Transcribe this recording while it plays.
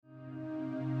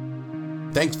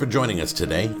Thanks for joining us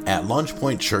today at Launch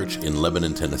Point Church in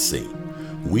Lebanon, Tennessee.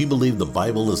 We believe the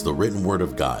Bible is the written word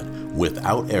of God,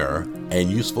 without error,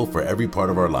 and useful for every part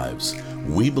of our lives.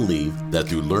 We believe that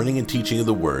through learning and teaching of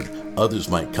the word, others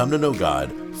might come to know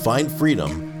God, find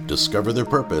freedom, discover their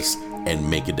purpose, and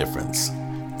make a difference.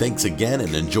 Thanks again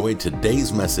and enjoy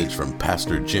today's message from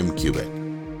Pastor Jim Cubitt.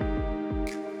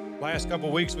 Last couple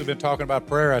of weeks we've been talking about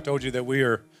prayer. I told you that we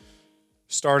are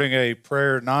starting a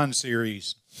prayer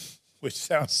non-series, which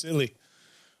sounds silly,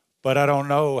 but I don't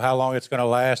know how long it's going to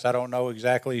last. I don't know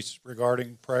exactly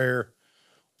regarding prayer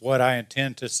what I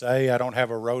intend to say. I don't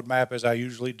have a roadmap as I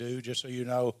usually do, just so you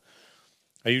know.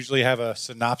 I usually have a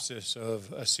synopsis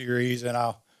of a series, and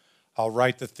I'll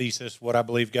write the thesis, what I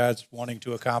believe God's wanting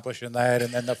to accomplish in that,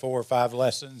 and then the 4 or 5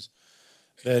 lessons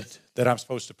that I'm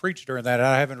supposed to preach during that. And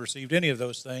I haven't received any of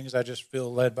those things. I just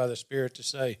feel led by the Spirit to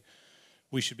say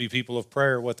we should be people of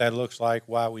prayer, what that looks like,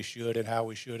 why we should, and how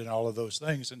we should, and all of those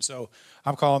things. And so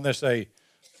I'm calling this a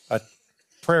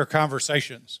prayer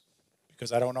conversations,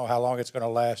 because I don't know how long it's going to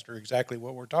last or exactly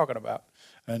what we're talking about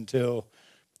until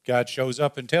God shows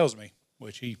up and tells me,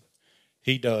 which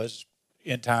he does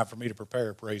in time for me to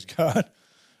prepare, praise God,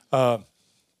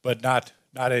 but not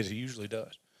as he usually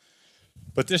does.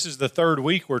 But this is the 3rd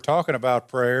week we're talking about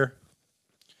prayer,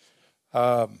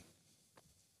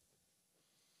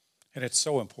 and it's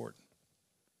so important.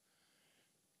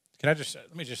 Let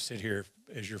me just sit here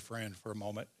as your friend for a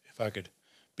moment, if I could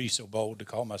be so bold to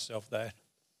call myself that.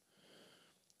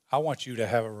 I want you to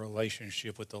have a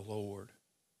relationship with the Lord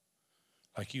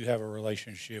like you have a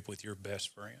relationship with your best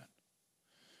friend,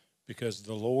 because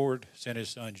the Lord sent his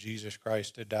son, Jesus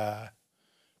Christ, to die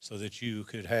so that you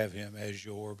could have him as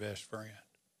your best friend.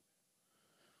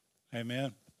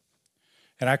 Amen.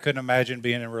 And I couldn't imagine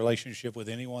being in a relationship with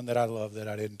anyone that I love that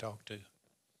I didn't talk to.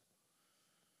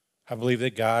 I believe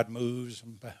that God moves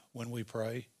when we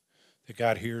pray, that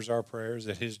God hears our prayers,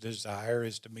 that his desire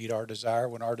is to meet our desire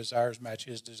when our desires match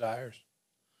his desires.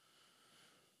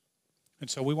 And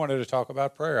so we wanted to talk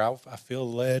about prayer. I feel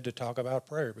led to talk about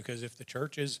prayer, because if the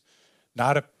church is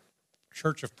not a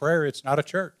church of prayer, it's not a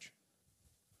church.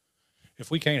 If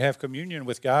we can't have communion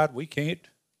with God, we can't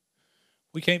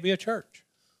be a church.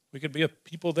 We could be a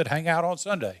people that hang out on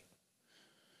Sunday.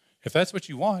 If that's what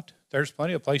you want, there's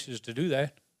plenty of places to do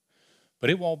that, but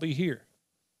it won't be here.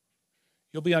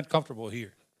 You'll be uncomfortable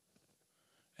here.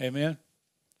 Amen?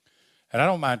 And I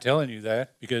don't mind telling you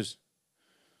that, because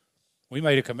we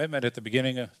made a commitment at the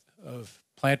beginning of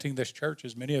planting this church,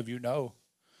 as many of you know,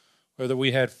 whether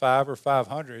we had 5 or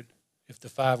 500, if the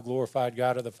 5 glorified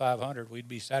God of the 500, we'd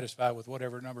be satisfied with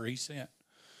whatever number he sent.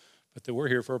 But that we're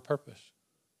here for a purpose.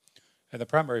 And the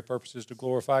primary purpose is to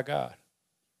glorify God.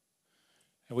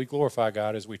 And we glorify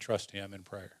God as we trust him in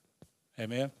prayer.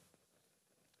 Amen?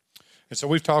 And so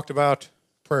we've talked about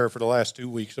prayer for the last 2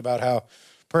 weeks, about how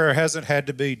prayer doesn't have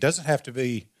to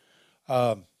be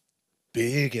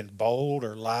big and bold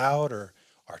or loud or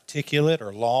articulate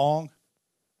or long.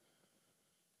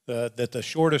 That the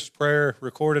shortest prayer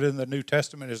recorded in the New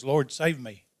Testament is, Lord, save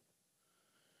me.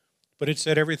 But it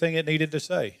said everything it needed to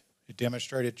say. It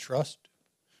demonstrated trust,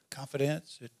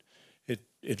 confidence.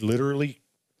 It literally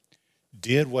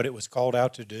did what it was called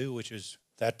out to do, which is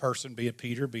that person, be it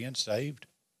Peter, being saved.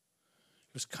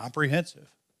 It was comprehensive.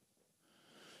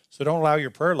 So don't allow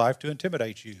your prayer life to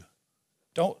intimidate you.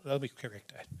 Let me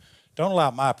correct that. Don't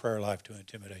allow my prayer life to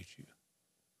intimidate you,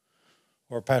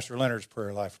 or Pastor Leonard's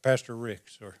prayer life, or Pastor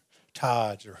Rick's, or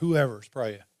Todd's, or whoever's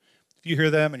praying. If you hear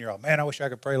them and you're like, man, I wish I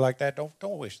could pray like that,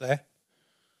 don't wish that.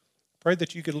 Pray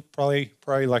that you could pray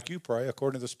like you pray,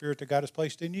 according to the Spirit that God has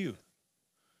placed in you.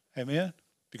 Amen?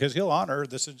 Because he'll honor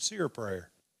the sincere prayer.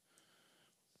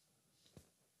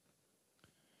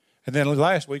 And then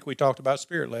last week we talked about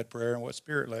Spirit-led prayer and what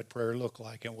Spirit-led prayer looked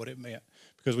like and what it meant.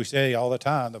 Because we say all the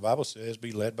time, the Bible says,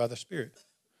 be led by the Spirit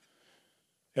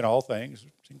in all things,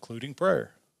 including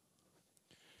prayer.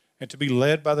 And to be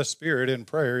led by the Spirit in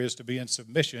prayer is to be in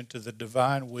submission to the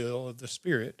divine will of the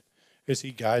Spirit as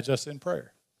he guides us in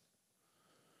prayer.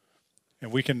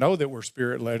 And we can know that we're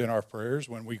Spirit-led in our prayers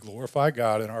when we glorify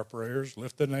God in our prayers,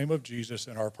 lift the name of Jesus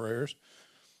in our prayers,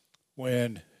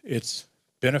 when it's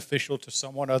beneficial to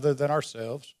someone other than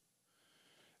ourselves,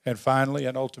 and finally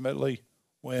and ultimately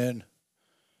when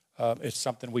it's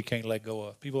something we can't let go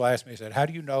of. People ask me, how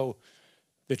do you know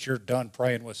that you're done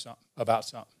praying about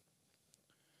something?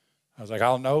 I was like,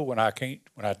 I'll know when I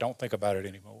don't think about it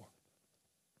anymore.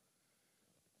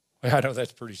 Well, I know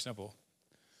that's pretty simple.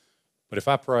 But if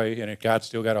I pray and God's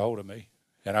still got a hold of me,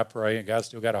 and I pray and God's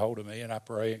still got a hold of me, and I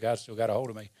pray and God's still got a hold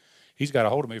of me, he's got a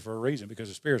hold of me for a reason, because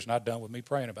the Spirit's not done with me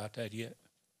praying about that yet.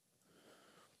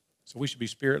 So we should be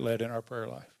Spirit-led in our prayer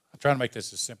life. I'm trying to make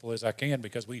this as simple as I can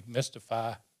because we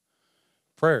mystify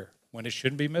prayer when it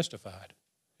shouldn't be mystified.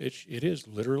 It is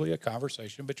literally a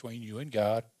conversation between you and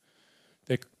God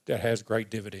that has great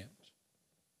dividends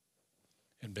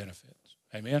and benefits.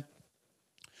 Amen?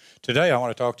 Today I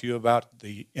want to talk to you about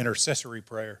the intercessory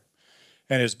prayer.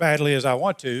 And as badly as I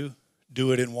want to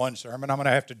do it in one sermon, I'm going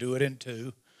to have to do it in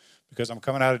two because I'm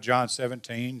coming out of John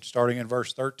 17, starting in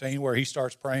verse 13, where he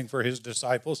starts praying for his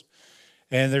disciples.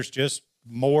 And there's just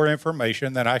more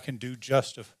information than I can give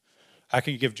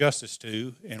justice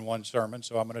to in one sermon,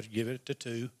 so I'm going to give it to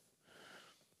two.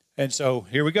 And so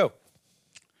here we go.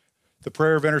 The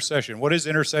prayer of intercession. What is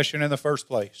intercession in the first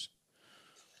place?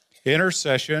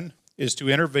 Intercession is to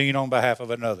intervene on behalf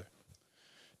of another,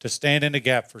 to stand in the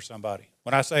gap for somebody.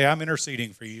 When I say I'm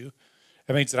interceding for you,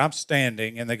 it means that I'm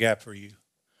standing in the gap for you.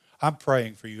 I'm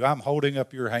praying for you. I'm holding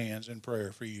up your hands in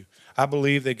prayer for you. I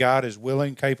believe that God is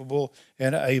willing, capable,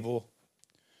 and able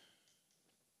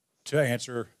to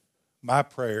answer my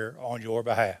prayer on your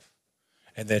behalf,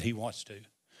 and that he wants to.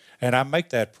 And I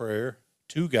make that prayer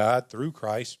to God through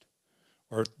Christ,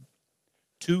 or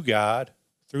to God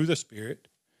through the Spirit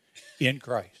in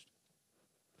Christ.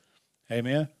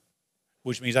 Amen?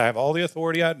 Which means I have all the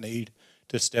authority I need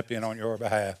to step in on your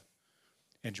behalf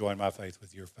and join my faith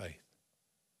with your faith.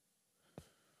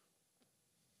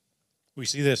 We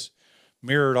see this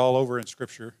mirrored all over in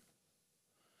Scripture,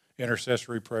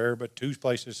 intercessory prayer, but two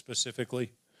places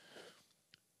specifically.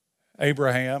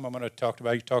 Abraham, I'm going to talk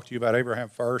to you about Abraham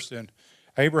first. And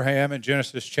Abraham in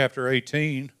Genesis chapter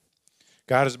 18,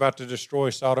 God is about to destroy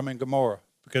Sodom and Gomorrah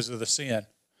because of the sin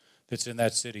that's in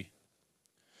that city.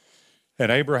 And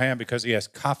Abraham, because he has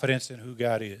confidence in who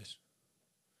God is,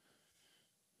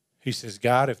 he says,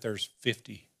 God, if there's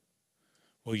 50,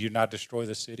 will you not destroy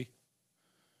the city?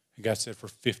 And God said, for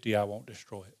 50, I won't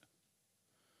destroy it.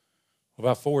 What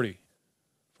about 40?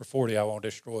 For 40, I won't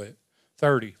destroy it.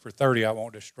 30, for 30, I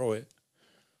won't destroy it.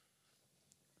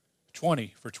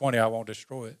 20, for 20, I won't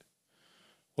destroy it.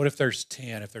 What if there's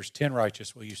 10? If there's 10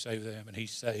 righteous, will you save them? And he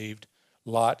saved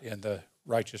Lot and the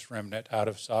righteous remnant out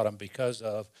of Sodom because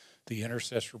of the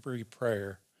intercessory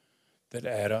prayer that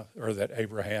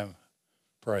Abraham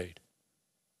prayed.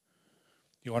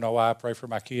 You want to know why I pray for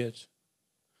my kids?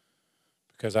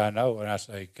 Because I know, and I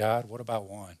say, God, what about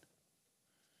one?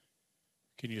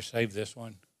 Can you save this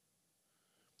one?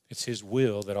 It's his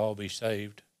will that all be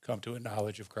saved, come to a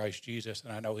knowledge of Christ Jesus,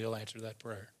 and I know he'll answer that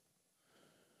prayer.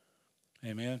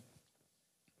 Amen.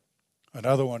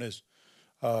 Another one is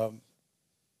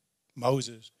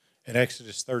Moses in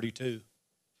Exodus 32.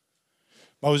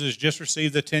 Moses just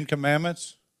received the 10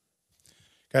 Commandments.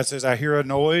 God says, I hear a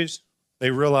noise.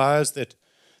 They realize that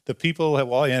the people,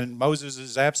 in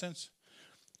Moses' absence,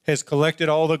 has collected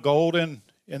all the gold in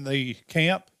the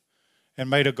camp and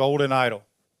made a golden idol.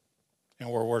 And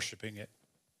we're worshiping it.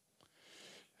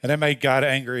 And that made God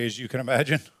angry, as you can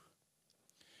imagine.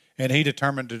 And he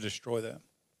determined to destroy them.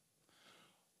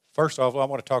 First off, I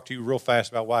want to talk to you real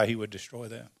fast about why he would destroy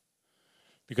them.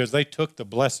 Because they took the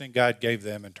blessing God gave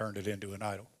them and turned it into an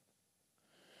idol.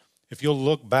 If you'll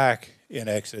look back in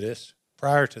Exodus,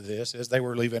 prior to this, as they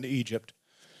were leaving Egypt,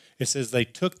 it says they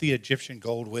took the Egyptian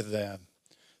gold with them,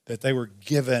 that they were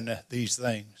given these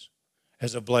things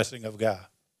as a blessing of God.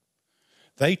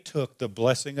 They took the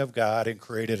blessing of God and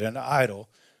created an idol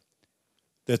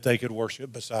that they could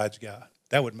worship besides God.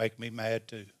 That would make me mad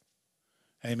too.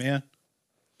 Amen?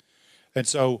 And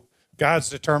so God's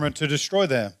determined to destroy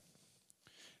them.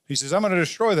 He says, I'm going to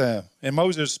destroy them. And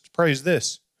Moses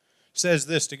says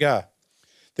this to God.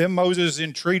 Then Moses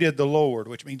entreated the Lord,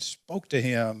 which means spoke to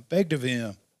him, begged of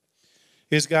him,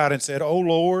 his God, and said, O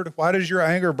Lord, why does your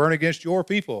anger burn against your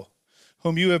people,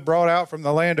 whom you have brought out from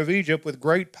the land of Egypt with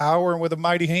great power and with a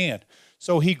mighty hand?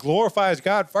 So he glorifies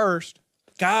God first.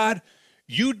 God,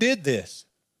 you did this.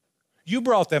 You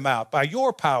brought them out by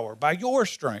your power, by your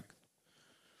strength.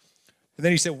 And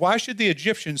then he said, why should the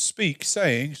Egyptians speak,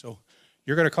 saying, so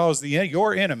you're going to cause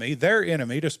your enemy, their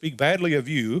enemy, to speak badly of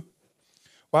you.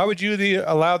 Why would you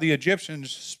allow the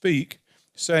Egyptians to speak,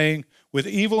 saying, with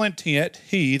evil intent,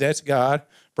 he, that's God,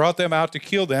 brought them out to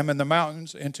kill them in the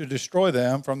mountains and to destroy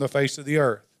them from the face of the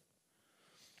earth?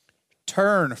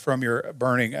 Turn from your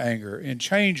burning anger and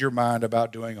change your mind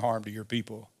about doing harm to your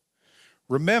people.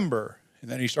 Remember, and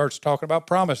then he starts talking about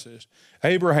promises.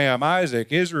 Abraham,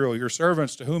 Isaac, Israel, your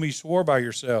servants to whom he swore by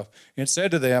yourself, and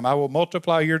said to them, I will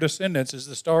multiply your descendants as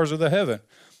the stars of the heaven.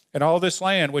 And all this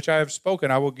land which I have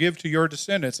spoken I will give to your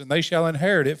descendants, and they shall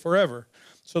inherit it forever.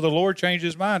 So the Lord changed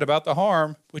his mind about the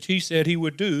harm which he said he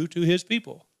would do to his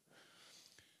people.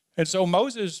 And so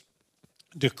Moses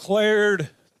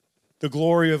declared the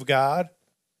glory of God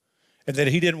and that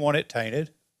he didn't want it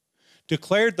tainted,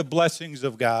 declared the blessings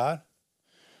of God,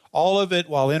 all of it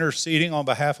while interceding on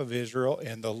behalf of Israel,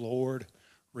 and the Lord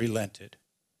relented.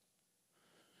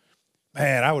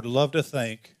 Man, I would love to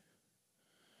think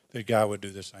that God would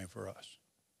do the same for us.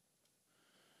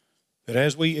 That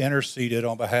as we interceded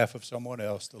on behalf of someone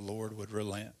else, the Lord would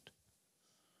relent.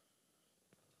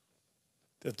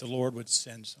 That the Lord would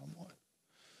send someone.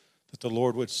 That the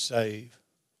Lord would save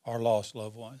our lost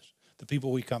loved ones, the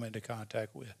people we come into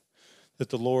contact with. That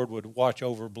the Lord would watch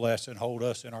over, bless, and hold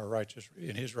us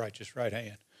in his righteous right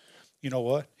hand. You know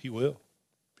what? He will.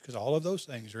 Because all of those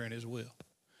things are in his will.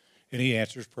 And he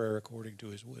answers prayer according to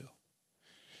his will.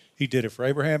 He did it for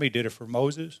Abraham. He did it for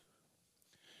Moses.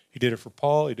 He did it for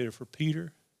Paul. He did it for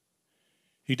Peter.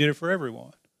 He did it for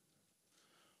everyone.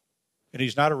 And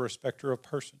he's not a respecter of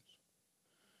persons.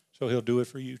 So he'll do it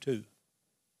for you too.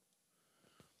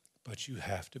 But you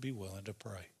have to be willing to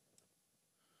pray.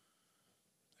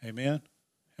 Amen?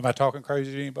 Am I talking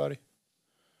crazy to anybody?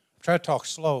 Try to talk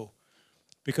slow.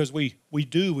 Because we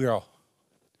all,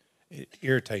 it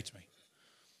irritates me.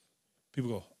 People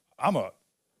go, I'm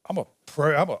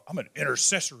an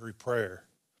intercessory prayer.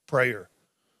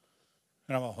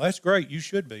 And I'm like, well, that's great. You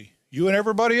should be. You and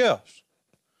everybody else.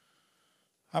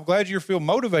 I'm glad you feel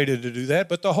motivated to do that,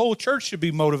 but the whole church should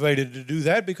be motivated to do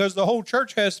that because the whole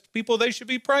church has people they should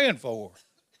be praying for.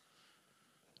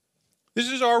 This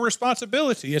is our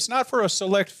responsibility. It's not for a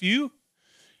select few.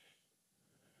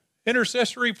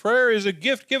 Intercessory prayer is a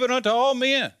gift given unto all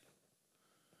men.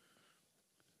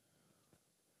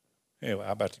 Anyway,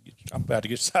 I'm about to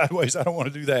get sideways. I don't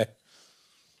want to do that.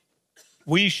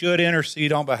 We should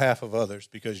intercede on behalf of others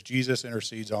because Jesus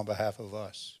intercedes on behalf of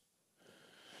us.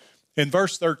 In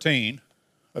verse 13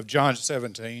 of John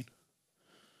 17,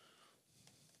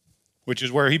 which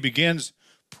is where he begins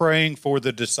praying for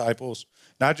the disciples,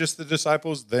 not just the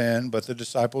disciples then, but the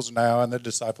disciples now and the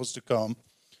disciples to come,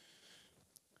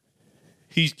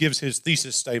 he gives his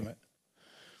thesis statement.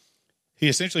 He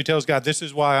essentially tells God, this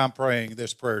is why I'm praying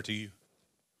this prayer to you.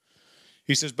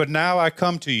 He says, but now I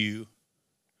come to you,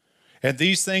 and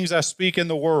these things I speak in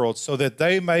the world, so that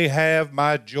they may have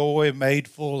my joy made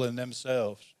full in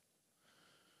themselves.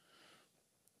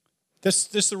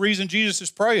 This is the reason Jesus is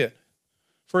praying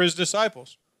for his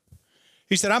disciples.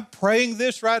 He said, I'm praying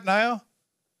this right now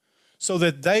so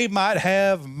that they might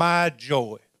have my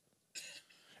joy.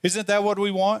 Isn't that what we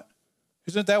want?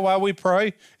 Isn't that why we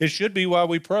pray? It should be why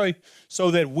we pray, so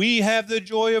that we have the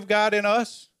joy of God in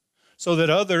us, so that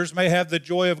others may have the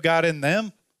joy of God in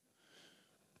them.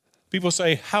 People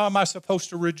say, how am I supposed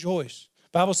to rejoice?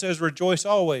 The Bible says rejoice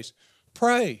always.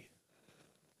 Pray.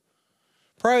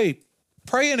 Pray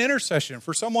in intercession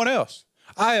for someone else.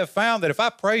 I have found that if I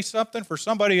pray something for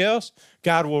somebody else,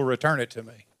 God will return it to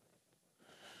me.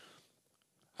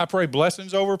 I pray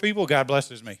blessings over people, God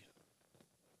blesses me.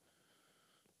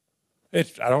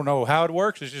 I don't know how it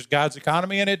works. It's just God's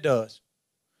economy, and it does.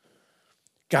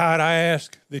 God, I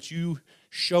ask that you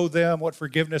show them what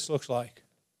forgiveness looks like.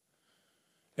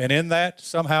 And in that,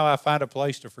 somehow I find a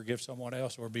place to forgive someone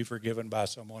else or be forgiven by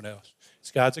someone else.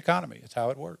 It's God's economy. It's how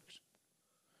it works.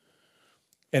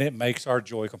 And it makes our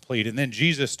joy complete. And then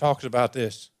Jesus talks about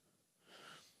this.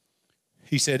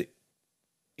 He said,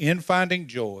 in finding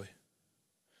joy,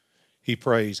 he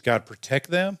prays, God, protect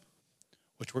them,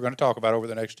 which we're going to talk about over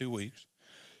the next 2 weeks.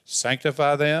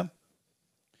 Sanctify them,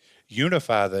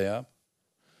 unify them,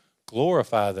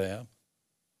 glorify them,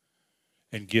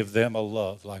 and give them a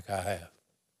love like I have.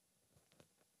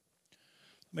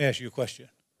 Let me ask you a question.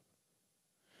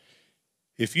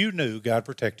 If you knew God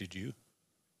protected you,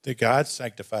 that God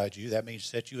sanctified you, that means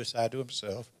set you aside to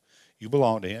himself, you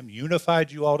belong to him,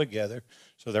 unified you all together,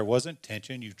 so there wasn't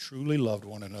tension, you truly loved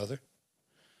one another,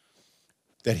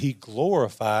 that he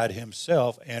glorified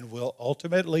himself and will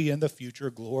ultimately in the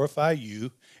future glorify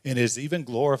you and is even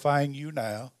glorifying you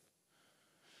now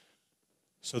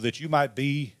so that you might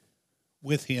be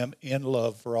with him in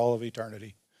love for all of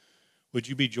eternity. Would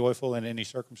you be joyful in any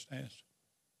circumstance?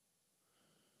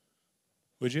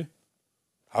 Would you?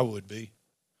 I would be.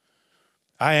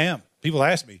 I am. People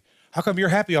ask me, how come you're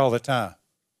happy all the time?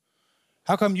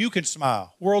 How come you can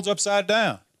smile? World's upside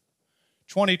down.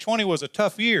 2020 was a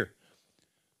tough year.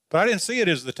 But I didn't see it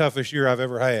as the toughest year I've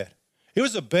ever had. It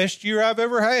was the best year I've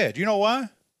ever had. You know why?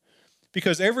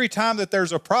 Because every time that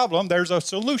there's a problem, there's a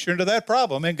solution to that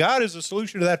problem. And God is a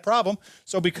solution to that problem.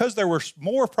 So because there were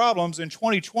more problems in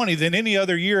 2020 than any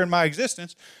other year in my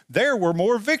existence, there were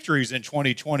more victories in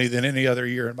 2020 than any other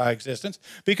year in my existence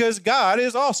because God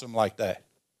is awesome like that.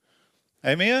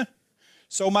 Amen?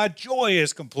 So my joy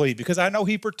is complete because I know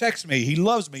he protects me. He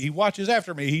loves me. He watches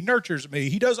after me. He nurtures me.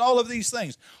 He does all of these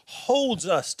things, holds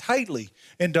us tightly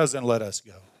and doesn't let us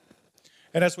go.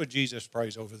 And that's what Jesus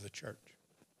prays over the church.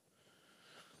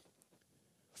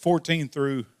 14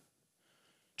 through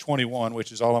 21,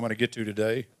 which is all I'm going to get to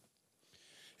today.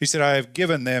 He said, I have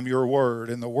given them your word,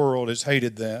 and the world has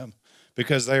hated them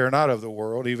because they are not of the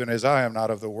world, even as I am not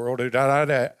of the world.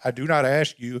 I do not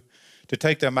ask you to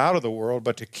take them out of the world,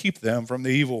 but to keep them from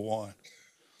the evil one.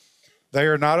 They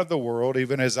are not of the world,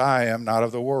 even as I am not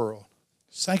of the world.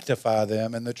 Sanctify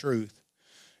them in the truth.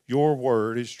 Your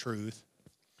word is truth.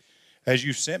 As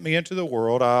you sent me into the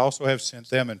world, I also have sent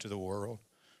them into the world.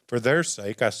 For their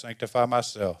sake I sanctify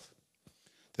myself,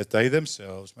 that they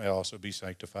themselves may also be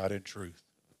sanctified in truth.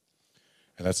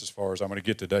 And that's as far as I'm going to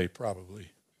get today,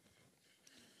 probably.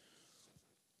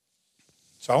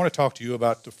 So I want to talk to you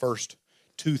about the first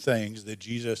two things that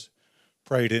Jesus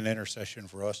prayed in intercession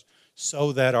for us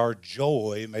so that our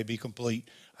joy may be complete.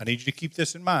 I need you to keep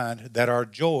this in mind, that our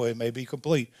joy may be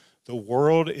complete. The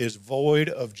world is void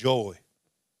of joy.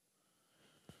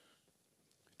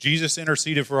 Jesus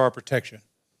interceded for our protection.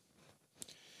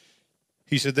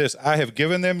 He said this, I have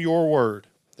given them your word.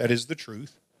 That is the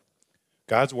truth.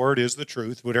 God's word is the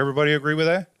truth. Would everybody agree with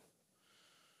that?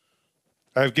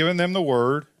 I have given them the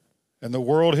word, and the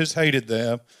world has hated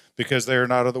them because they are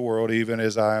not of the world, even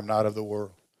as I am not of the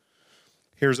world.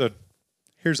 Here's a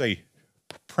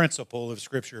principle of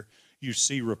Scripture you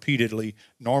see repeatedly,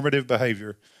 normative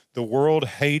behavior. The world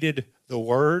hated the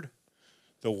word.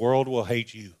 The world will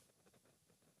hate you.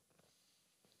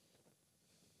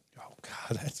 Oh,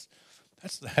 God, that's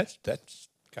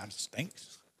kind of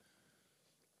stinks.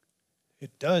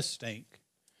 It does stink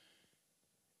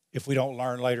if we don't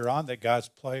learn later on that God's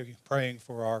praying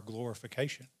for our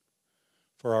glorification,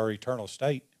 for our eternal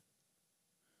state.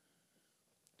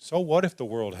 So what if the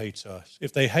world hates us?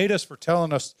 If they hate us for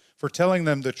telling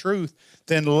them the truth,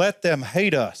 then let them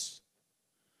hate us.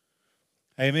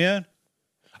 Amen?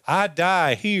 I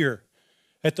die here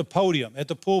at the podium, at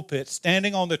the pulpit,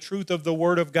 standing on the truth of the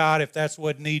Word of God, if that's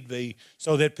what need be,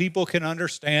 so that people can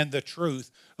understand the truth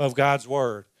of God's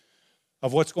Word,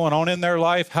 of what's going on in their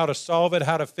life, how to solve it,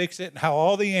 how to fix it, and how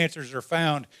all the answers are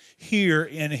found here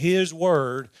in His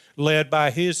Word, led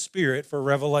by His Spirit for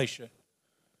revelation.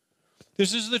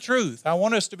 This is the truth. I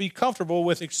want us to be comfortable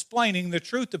with explaining the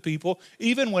truth to people,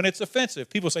 even when it's offensive.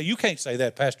 People say, you can't say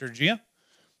that, Pastor Jim.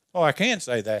 Oh, I can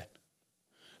say that.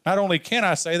 Not only can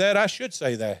I say that, I should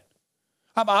say that.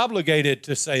 I'm obligated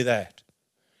to say that.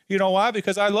 You know why?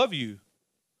 Because I love you.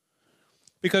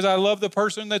 Because I love the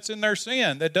person that's in their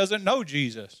sin, that doesn't know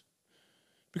Jesus.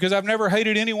 Because I've never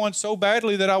hated anyone so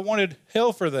badly that I wanted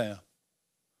hell for them.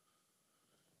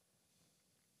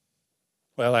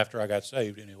 Well, after I got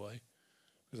saved anyway,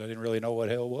 because I didn't really know what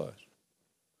hell was.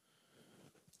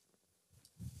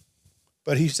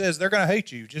 But he says they're going to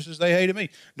hate you just as they hated me.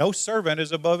 No servant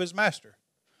is above his master,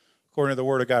 according to the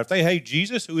Word of God. If they hate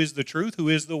Jesus, who is the truth, who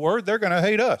is the Word, they're going to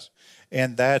hate us.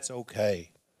 And that's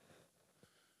okay.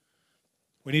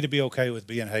 We need to be okay with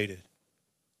being hated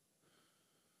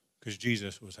because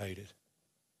Jesus was hated.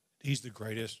 He's the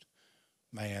greatest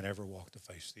man ever walked the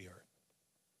face of the earth.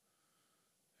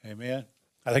 Amen?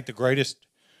 I think the greatest,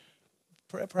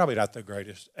 probably not the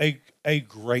greatest, a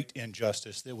great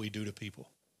injustice that we do to people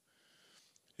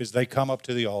is they come up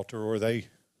to the altar or they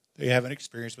have an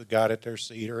experience with God at their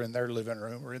seat or in their living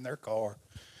room or in their car,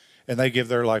 and they give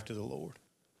their life to the Lord.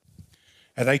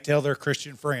 And they tell their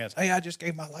Christian friends, hey, I just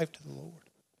gave my life to the Lord.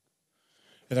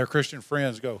 And their Christian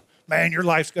friends go, man, your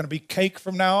life's going to be cake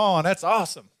from now on. That's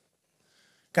awesome.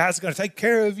 God's going to take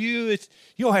care of you.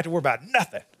 You don't have to worry about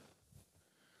nothing.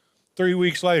 3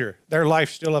 weeks later, their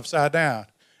life's still upside down,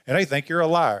 and they think you're a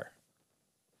liar.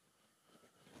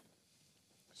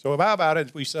 So how about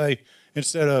it we say,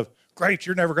 instead of, great,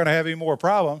 you're never going to have any more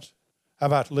problems, how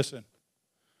about, listen,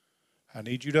 I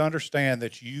need you to understand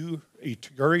that your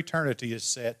eternity is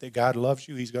set, that God loves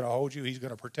you, He's going to hold you, He's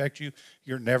going to protect you.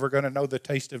 You're never going to know the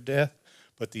taste of death,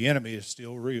 but the enemy is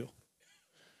still real.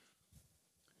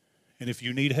 And if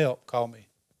you need help, call me.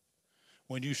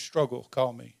 When you struggle,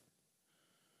 call me.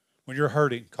 When you're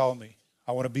hurting, call me.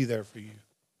 I want to be there for you.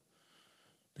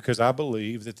 Because I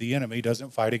believe that the enemy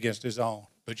doesn't fight against his own,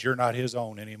 but you're not his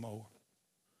own anymore.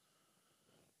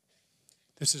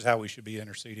 This is how we should be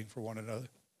interceding for one another.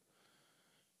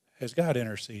 Has God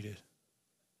interceded?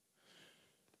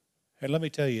 And let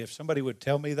me tell you, if somebody would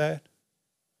tell me that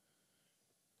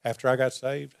after I got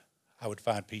saved, I would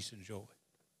find peace and joy.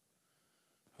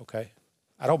 Okay?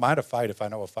 I don't mind a fight if I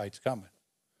know a fight's coming.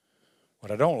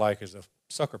 What I don't like is a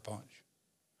sucker punch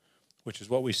which is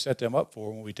what we set them up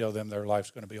for when we tell them their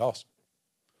life's going to be awesome.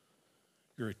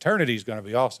 Your eternity is going to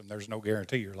be awesome. There's no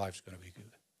guarantee your life's going to be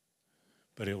good.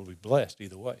 But it will be blessed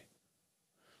either way.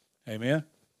 Amen?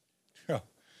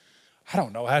 I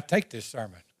don't know how to take this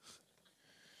sermon.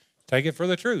 Take it for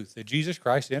the truth that Jesus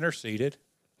Christ interceded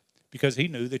because he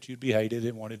knew that you'd be hated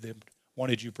and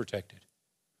wanted you protected.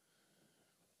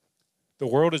 The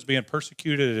world is being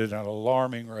persecuted at an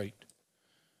alarming rate.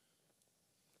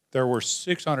 There were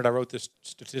 600, I wrote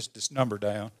this number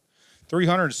down,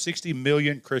 360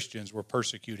 million Christians were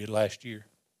persecuted last year.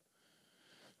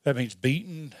 That means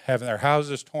beaten, having their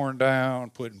houses torn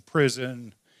down, put in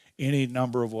prison, any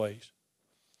number of ways.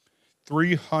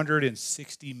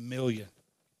 360 million.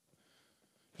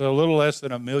 So a little less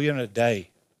than 1 million a day.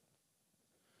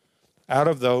 Out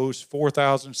of those,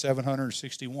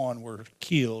 4,761 were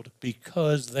killed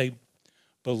because they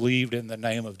believed in the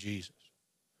name of Jesus.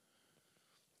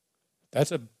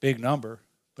 That's a big number,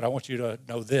 but I want you to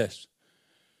know this.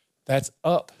 That's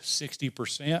up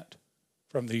 60%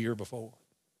 from the year before.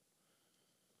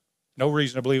 No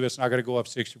reason to believe it's not going to go up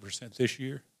 60% this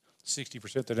year,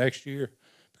 60% the next year,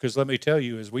 because let me tell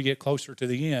you, as we get closer to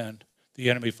the end, the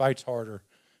enemy fights harder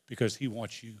because he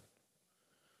wants you.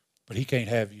 But he can't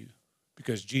have you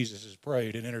because Jesus has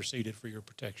prayed and interceded for your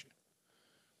protection.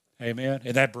 Amen?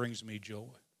 And that brings me joy.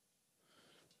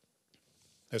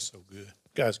 That's so good.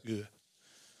 God's good.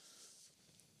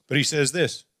 But he says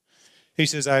this. He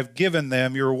says, I've given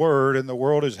them your word, and the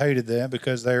world has hated them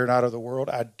because they are not of the world.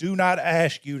 I do not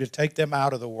ask you to take them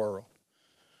out of the world,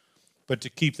 but to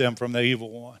keep them from the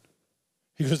evil one.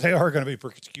 He goes, they are going to be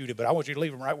persecuted, but I want you to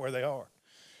leave them right where they are.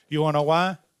 You want to know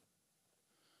why?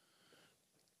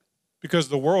 Because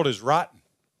the world is rotten.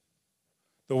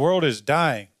 The world is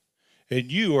dying,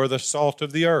 and you are the salt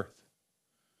of the earth.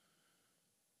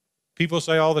 People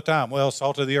say all the time, well,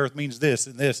 salt of the earth means this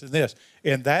and this and this.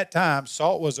 In that time,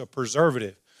 salt was a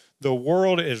preservative. The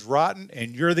world is rotten,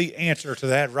 and you're the answer to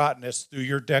that rottenness through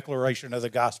your declaration of the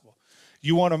gospel.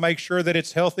 You want to make sure that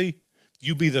it's healthy?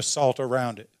 You be the salt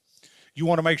around it. You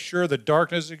want to make sure the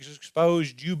darkness is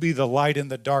exposed? You be the light in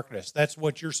the darkness. That's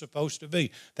what you're supposed to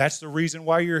be. That's the reason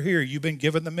why you're here. You've been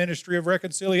given the ministry of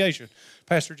reconciliation.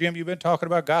 Pastor Jim, you've been talking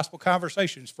about gospel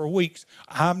conversations for weeks.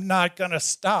 I'm not going to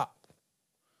stop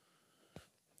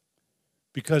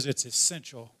because it's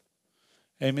essential.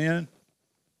 Amen?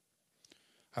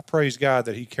 I praise God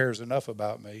that he cares enough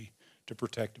about me to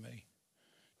protect me,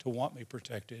 to want me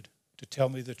protected, to tell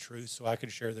me the truth so I can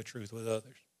share the truth with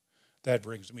others. That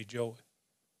brings me joy.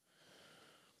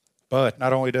 But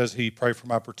not only does he pray for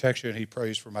my protection, he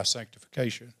prays for my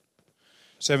sanctification.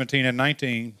 17 and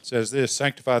 19 says this,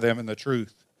 sanctify them in the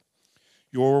truth.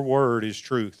 Your word is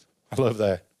truth. I love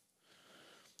that.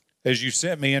 As you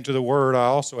sent me into the word, I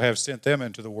also have sent them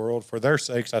into the world. For their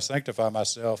sakes I sanctify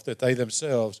myself, that they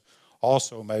themselves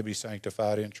also may be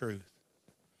sanctified in truth.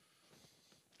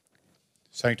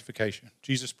 Sanctification.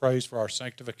 Jesus prays for our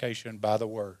sanctification by the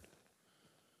word.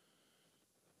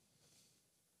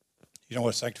 You know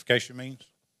what sanctification means?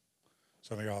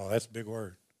 Some of you are, oh, that's a big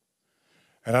word.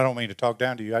 And I don't mean to talk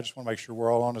down to you. I just want to make sure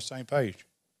we're all on the same page.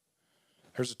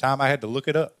 There's a time I had to look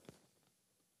it up.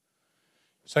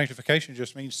 Sanctification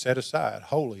just means set aside,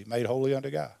 holy, made holy unto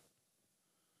God.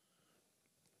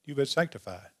 You've been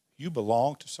sanctified. You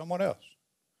belong to someone else.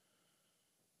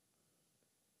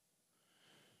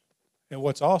 And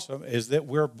what's awesome is that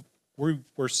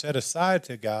we're set aside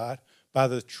to God by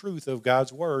the truth of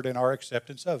God's word and our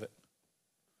acceptance of it.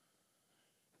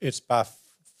 It's by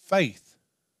faith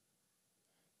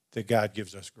that God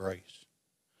gives us grace.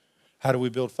 How do we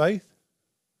build faith?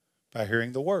 By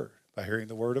hearing the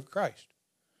word of Christ.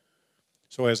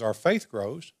 So as our faith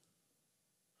grows,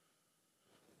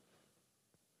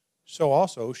 so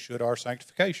also should our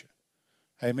sanctification.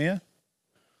 Amen?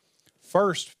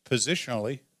 First,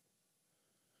 positionally,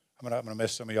 I'm going to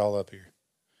mess some of y'all up here.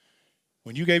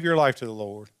 When you gave your life to the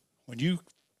Lord, when you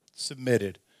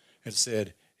submitted and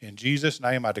said, in Jesus'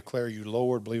 name, I declare you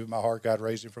Lord, believe in my heart God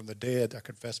raised him from the dead, I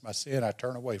confess my sin, I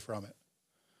turn away from it.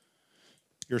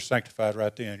 You're sanctified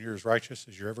right then. You're as righteous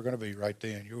as you're ever going to be right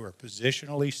then. You are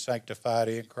positionally sanctified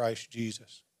in Christ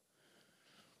Jesus.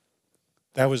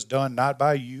 That was done not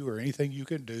by you or anything you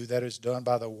can do. That is done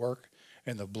by the work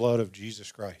and the blood of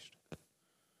Jesus Christ.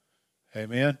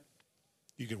 Amen?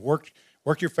 You can work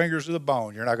your fingers to the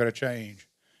bone. You're not going to change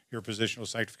your positional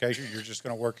sanctification. You're just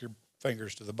going to work your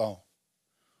fingers to the bone.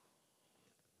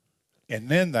 And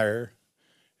then there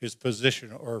is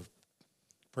positional or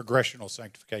progressional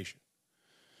sanctification.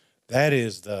 That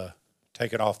is the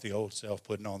taking off the old self,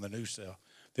 putting on the new self.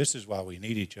 This is why we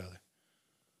need each other.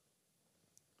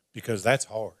 Because that's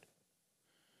hard.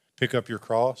 Pick up your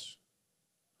cross.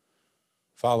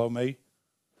 Follow me.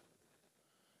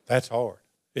 That's hard.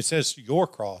 It says your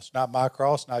cross, not my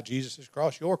cross, not Jesus'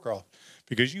 cross, your cross.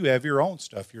 Because you have your own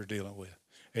stuff you're dealing with.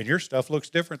 And your stuff looks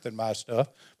different than my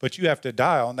stuff. But you have to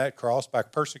die on that cross by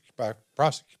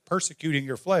persecuting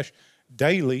your flesh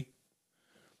daily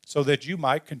so that you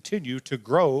might continue to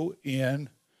grow in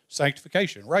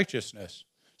sanctification, righteousness,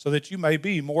 so that you may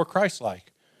be more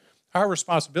Christ-like. Our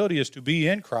responsibility is to be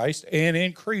in Christ and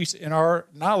increase in our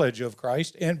knowledge of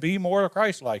Christ and be more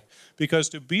Christ-like. Because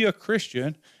to be a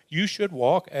Christian, you should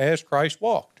walk as Christ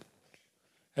walked.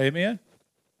 Amen?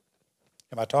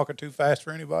 Am I talking too fast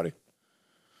for anybody?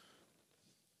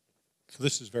 So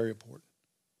this is very important.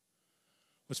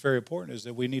 What's very important is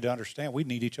that we need to understand we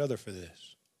need each other for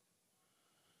this.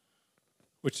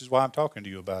 Which is why I'm talking to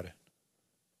you about it.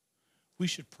 We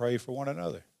should pray for one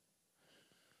another.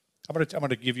 I'm going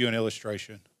to give you an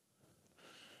illustration.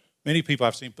 Many people,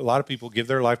 I've seen a lot of people give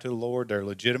their life to the Lord. They're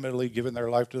legitimately giving their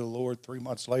life to the Lord. 3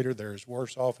 months later, they're as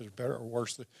worse off, as better or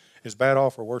worse, as bad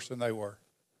off or worse than they were.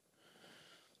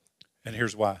 And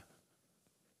here's why.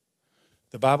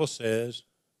 The Bible says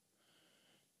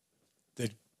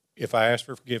that if I ask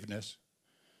for forgiveness,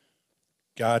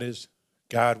 God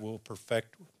will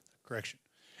perfect correction.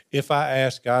 If I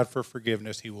ask God for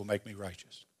forgiveness, He will make me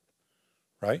righteous.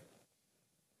 Right?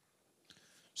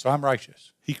 So I'm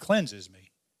righteous. He cleanses me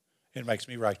and makes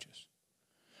me righteous.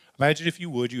 Imagine if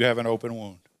you have an open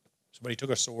wound. Somebody took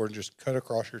a sword and just cut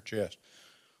across your chest.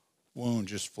 Wound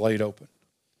just flayed open.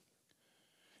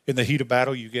 In the heat of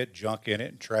battle, you get junk in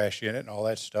it and trash in it and all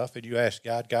that stuff, and you ask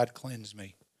God, God, cleanse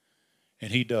me.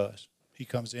 And He does. He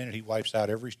comes in and He wipes out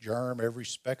every germ, every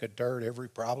speck of dirt, every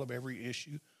problem, every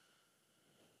issue.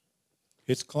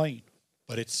 It's clean,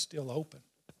 but it's still open.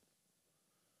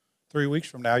 3 weeks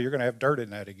from now, you're going to have dirt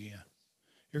in that again.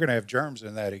 You're going to have germs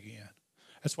in that again.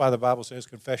 That's why the Bible says,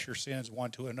 confess your sins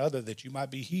one to another that you might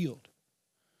be healed.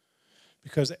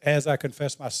 Because as I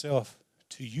confess myself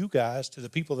to you guys, to the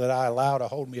people that I allow to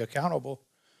hold me accountable,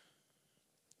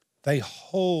 they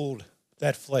hold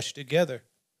that flesh together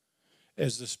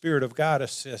as the Spirit of God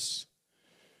assists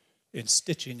in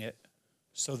stitching it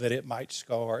so that it might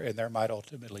scar and there might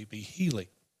ultimately be healing.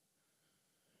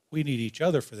 We need each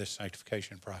other for this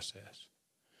sanctification process.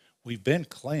 We've been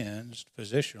cleansed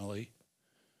positionally.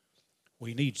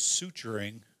 We need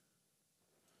suturing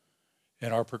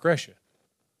in our progression.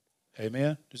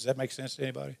 Amen? Does that make sense to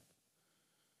anybody?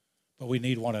 But we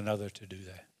need one another to do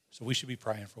that. So we should be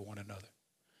praying for one another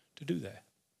to do that.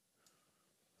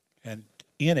 And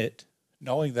in it,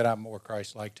 knowing that I'm more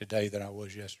Christ-like today than I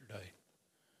was yesterday,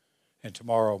 and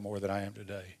tomorrow more than I am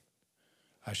today,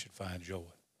 I should find joy.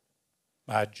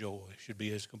 My joy should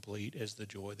be as complete as the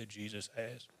joy that Jesus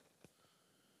has.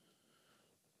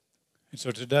 And so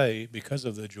today, because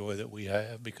of the joy that we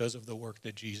have, because of the work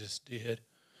that Jesus did,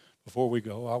 before we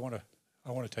go, I want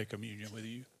to take communion with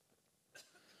you.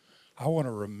 I want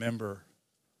to remember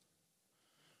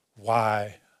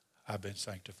why I've been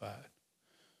sanctified,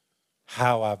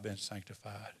 how I've been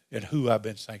sanctified, and who I've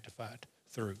been sanctified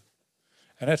through.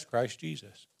 And that's Christ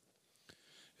Jesus.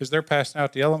 As they're passing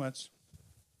out the elements,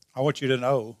 I want you to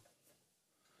know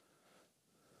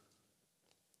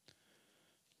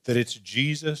that it's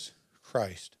Jesus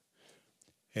Christ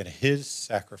and His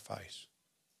sacrifice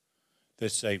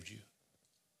that saved you.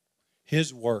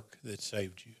 His work that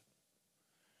saved you.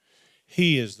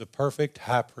 He is the perfect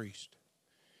high priest.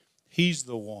 He's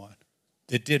the one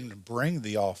that didn't bring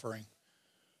the offering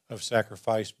of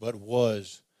sacrifice, but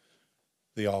was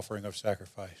the offering of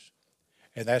sacrifice.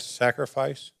 And that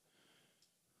sacrifice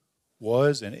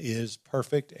was and is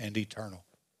perfect and eternal.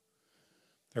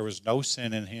 There was no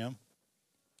sin in Him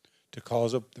there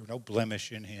was no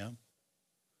blemish in Him.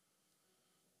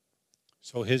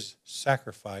 So His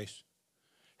sacrifice,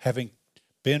 having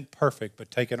been perfect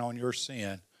but taken on your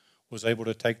sin, was able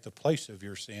to take the place of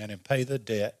your sin and pay the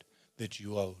debt that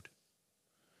you owed.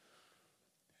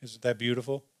 Isn't that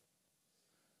beautiful?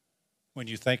 When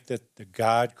you think that the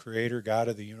God, Creator, God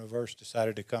of the universe,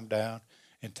 decided to come down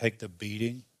and take the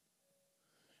beating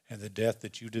and the death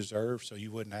that you deserve so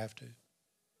you wouldn't have to.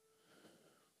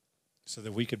 So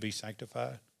that we could be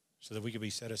sanctified. So that we could be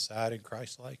set aside in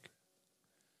Christ-like.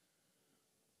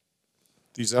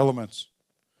 These elements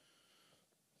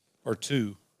are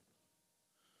two.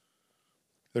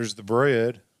 There's the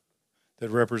bread that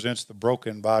represents the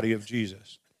broken body of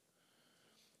Jesus.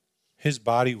 His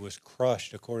body was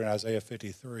crushed, according to Isaiah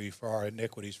 53, for our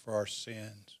iniquities, for our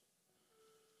sins.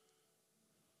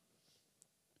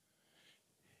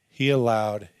 He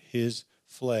allowed His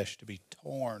flesh to be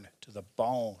torn to the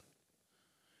bone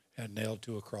and nailed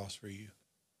to a cross for you.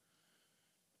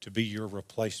 to be your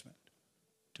replacement,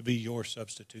 to be your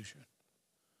substitution.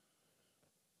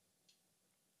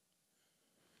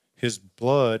 His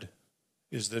blood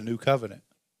is the new covenant.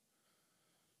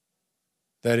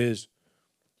 That is,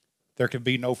 there can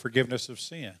be no forgiveness of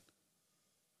sin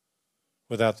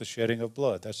without the shedding of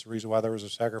blood. That's the reason why there was a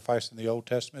sacrifice in the Old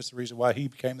Testament. It's the reason why he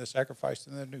became the sacrifice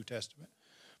in the New Testament.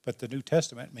 But the New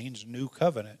Testament means new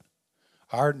covenant.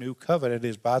 Our new covenant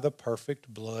is by the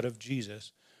perfect blood of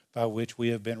Jesus, by which we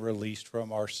have been released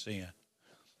from our sin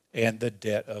and the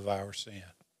debt of our sin.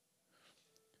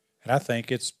 And I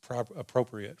think it's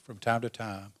appropriate from time to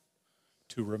time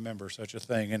to remember such a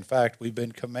thing. In fact, we've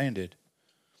been commanded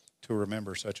to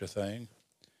remember such a thing.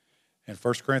 In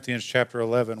 1 Corinthians chapter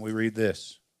 11, we read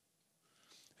this.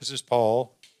 This is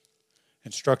Paul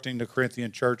instructing the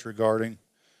Corinthian church regarding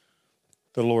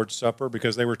the Lord's Supper,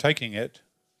 because they were taking it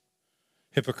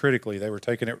hypocritically. They were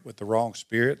taking it with the wrong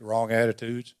spirit, the wrong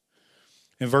attitudes.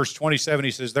 In verse 27,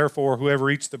 he says, "Therefore, whoever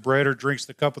eats the bread or drinks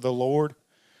the cup of the Lord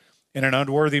in an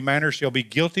unworthy manner shall be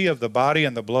guilty of the body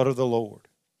and the blood of the Lord.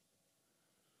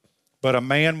 But a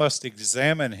man must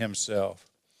examine himself,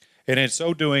 and in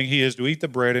so doing he is to eat the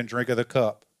bread and drink of the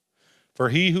cup. For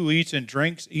he who eats and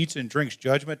drinks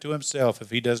judgment to himself if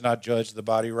he does not judge the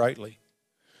body rightly.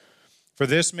 For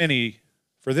this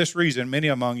reason, many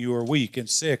among you are weak and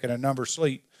sick, and a number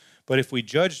sleep. But if we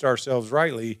judged ourselves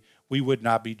rightly, we would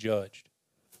not be judged."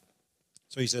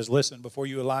 So he says, listen, before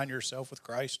you align yourself with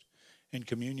Christ in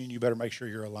communion, you better make sure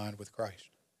you're aligned with Christ.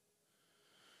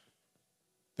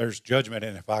 There's judgment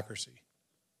in hypocrisy.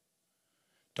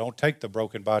 Don't take the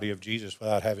broken body of Jesus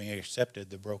without having accepted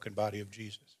the broken body of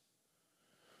Jesus.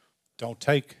 Don't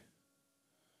take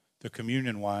the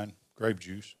communion wine, grape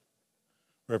juice,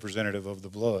 representative of the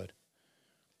blood,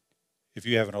 if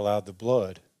you haven't allowed the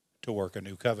blood to work a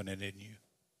new covenant in you.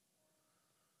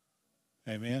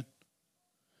 Amen?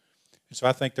 And so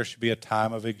I think there should be a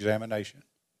time of examination.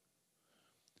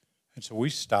 And so we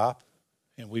stop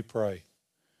and we pray.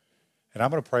 And I'm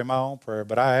going to pray my own prayer,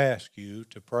 but I ask you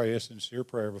to pray a sincere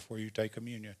prayer before you take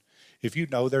communion. If you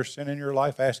know there's sin in your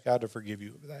life, ask God to forgive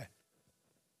you of that.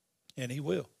 And he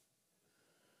will.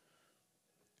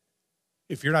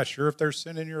 If you're not sure if there's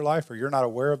sin in your life, or you're not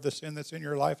aware of the sin that's in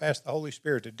your life, ask the Holy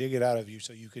Spirit to dig it out of you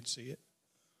so you can see it.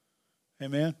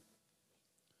 Amen?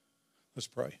 Let's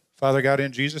pray. Father God,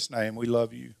 in Jesus' name, we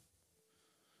love you.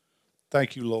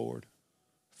 Thank you, Lord,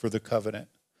 for the covenant,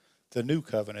 the new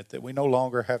covenant, that we no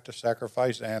longer have to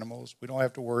sacrifice animals. We don't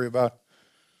have to worry about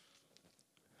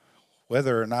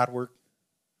whether or not we're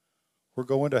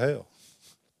going to hell.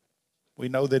 We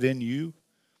know that in you,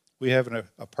 we have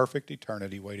a perfect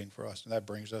eternity waiting for us, and that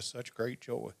brings us such great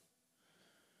joy.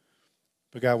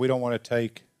 But God, we don't want to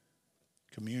take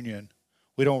communion.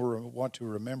 We don't want to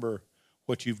remember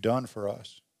what you've done for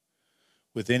us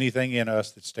with anything in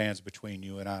us that stands between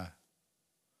you and I.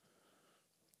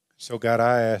 So God,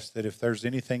 I ask that if there's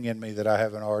anything in me that I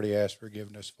haven't already asked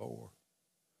forgiveness for,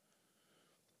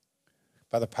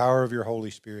 by the power of your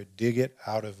Holy Spirit, dig it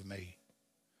out of me,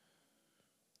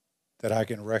 that I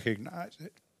can recognize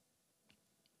it,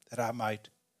 that I might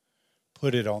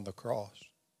put it on the cross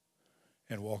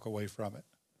and walk away from it.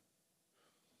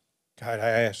 God, I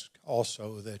ask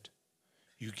also that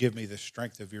you give me the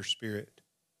strength of your Spirit,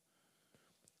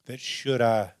 that should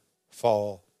I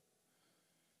fall,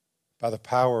 by the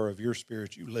power of your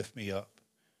Spirit, you lift me up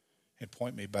and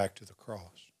point me back to the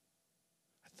cross.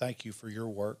 I thank you for your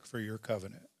work, for your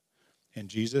covenant. In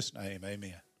Jesus' name,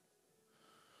 amen.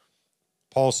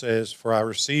 Paul says, "For I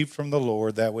received from the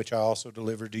Lord that which I also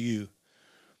delivered to you,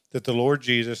 that the Lord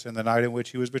Jesus, in the night in which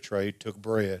he was betrayed, took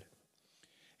bread.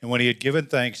 And when he had given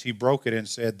thanks, he broke it and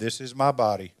said, 'This is my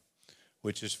body,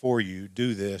 which is for you.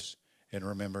 Do this in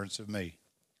remembrance of me.'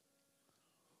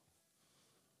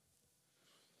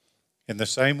 In the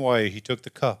same way, he took the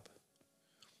cup,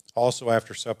 also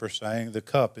after supper, saying, 'The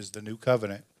cup is the new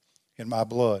covenant in my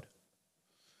blood.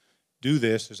 Do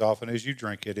this as often as you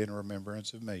drink it in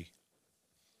remembrance of me.'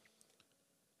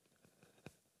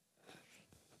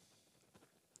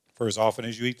 For as often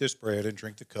as you eat this bread and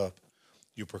drink the cup,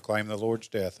 you proclaim the Lord's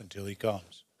death until he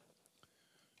comes.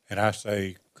 And I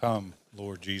say, come,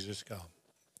 Lord Jesus, come."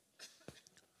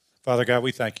 Father God,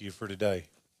 we thank you for today.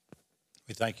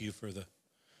 We thank you for the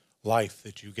life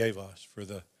that you gave us, for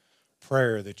the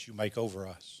prayer that you make over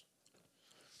us.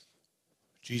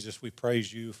 Jesus, we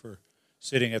praise you for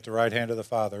sitting at the right hand of the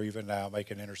Father, even now,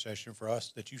 making intercession for us,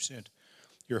 that you sent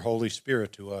your Holy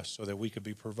Spirit to us so that we could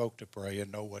be provoked to pray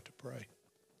and know what to pray.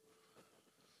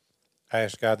 I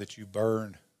ask, God, that you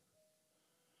burn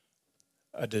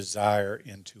a desire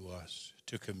into us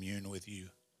to commune with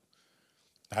you.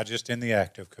 not just in the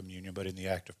act of communion, but in the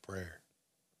act of prayer.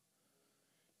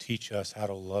 Teach us how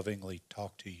to lovingly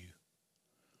talk to you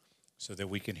so that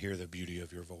we can hear the beauty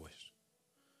of your voice.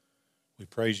 We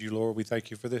praise you, Lord. We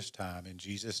thank you for this time. In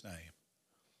Jesus' name,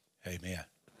 amen.